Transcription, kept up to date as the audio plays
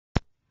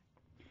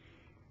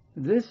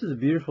This is a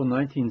beautiful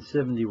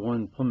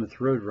 1971 Plymouth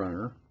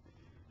Roadrunner.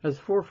 Has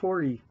a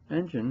 440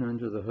 engine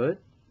under the hood,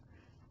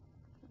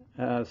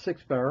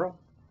 6-barrel.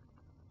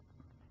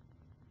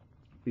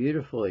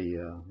 Beautifully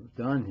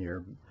done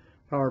here.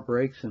 Power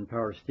brakes and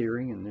power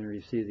steering, and there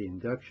you see the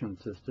induction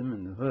system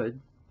in the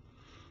hood.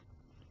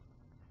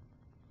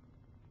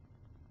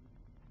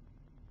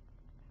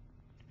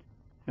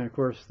 And of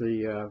course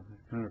the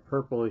kind of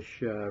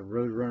purplish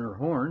Roadrunner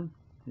horn,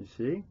 you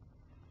see.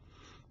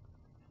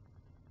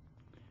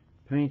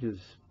 Paint is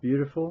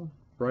beautiful,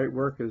 bright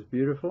work is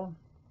beautiful.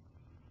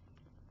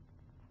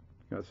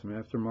 Got some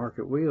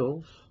aftermarket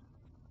wheels.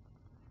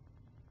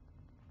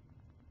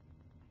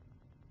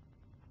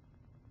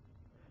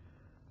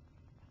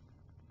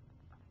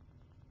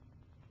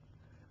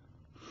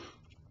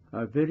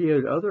 I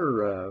videoed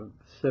other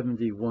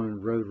 71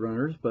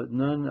 Roadrunners, but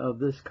none of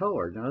this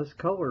color. Now this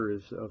color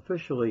is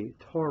officially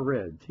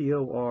Torred,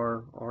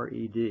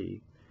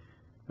 T-O-R-R-E-D.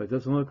 But it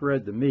doesn't look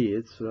red to me,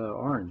 it's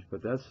orange,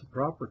 but that's the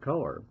proper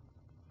color.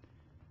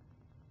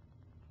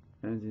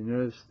 And you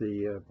notice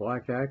the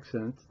black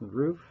accents, the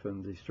roof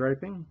and the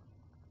striping,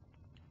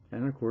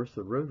 and of course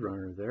the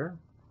Roadrunner there.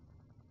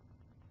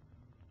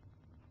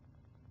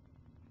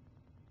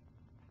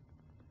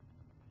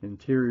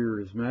 Interior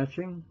is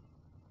matching,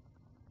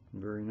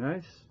 very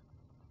nice.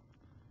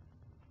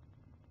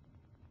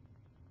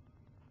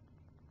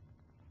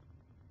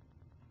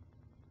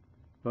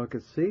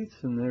 Bucket seats,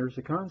 and there's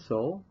a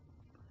console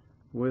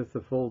with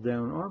the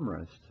fold-down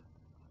armrest.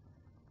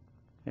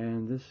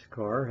 And this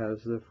car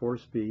has the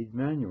 4-speed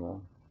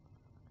manual.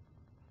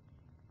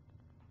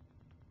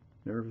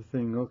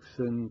 Everything looks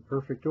in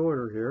perfect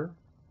order here.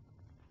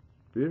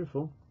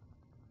 Beautiful.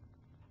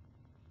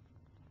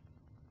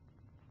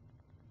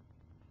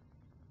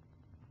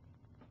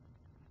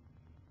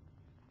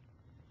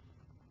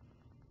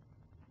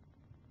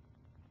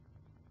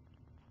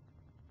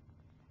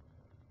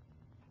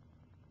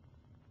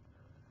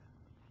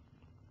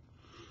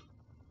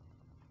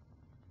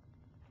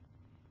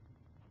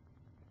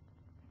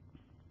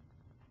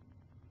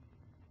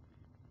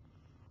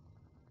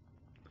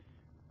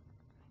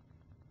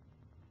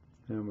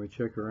 And we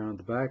check around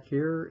the back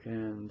here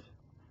and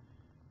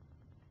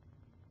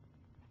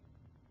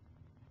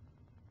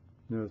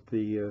note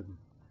the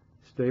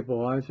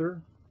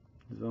stabilizer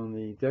is on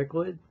the deck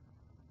lid.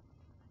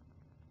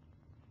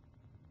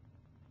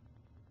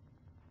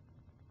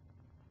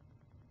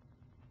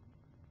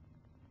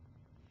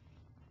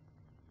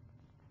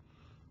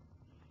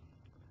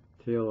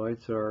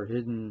 Taillights are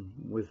hidden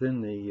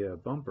within the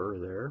bumper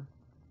there.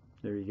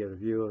 There you get a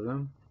view of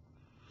them.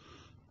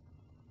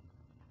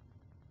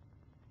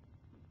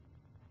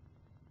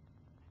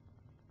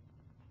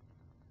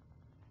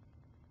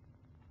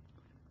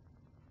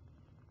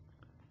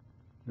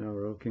 Now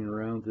we're looking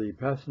around the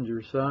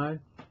passenger side.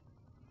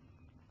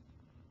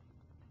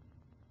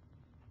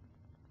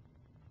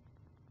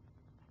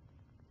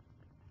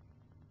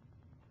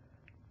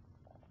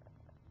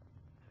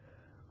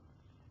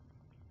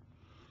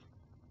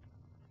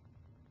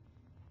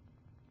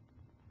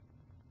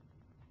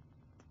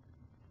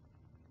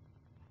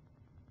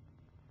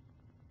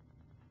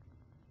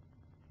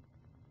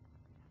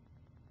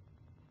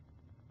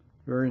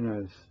 Very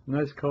nice.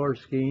 Nice color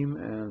scheme,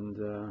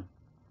 and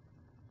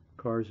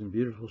car's in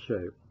beautiful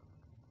shape.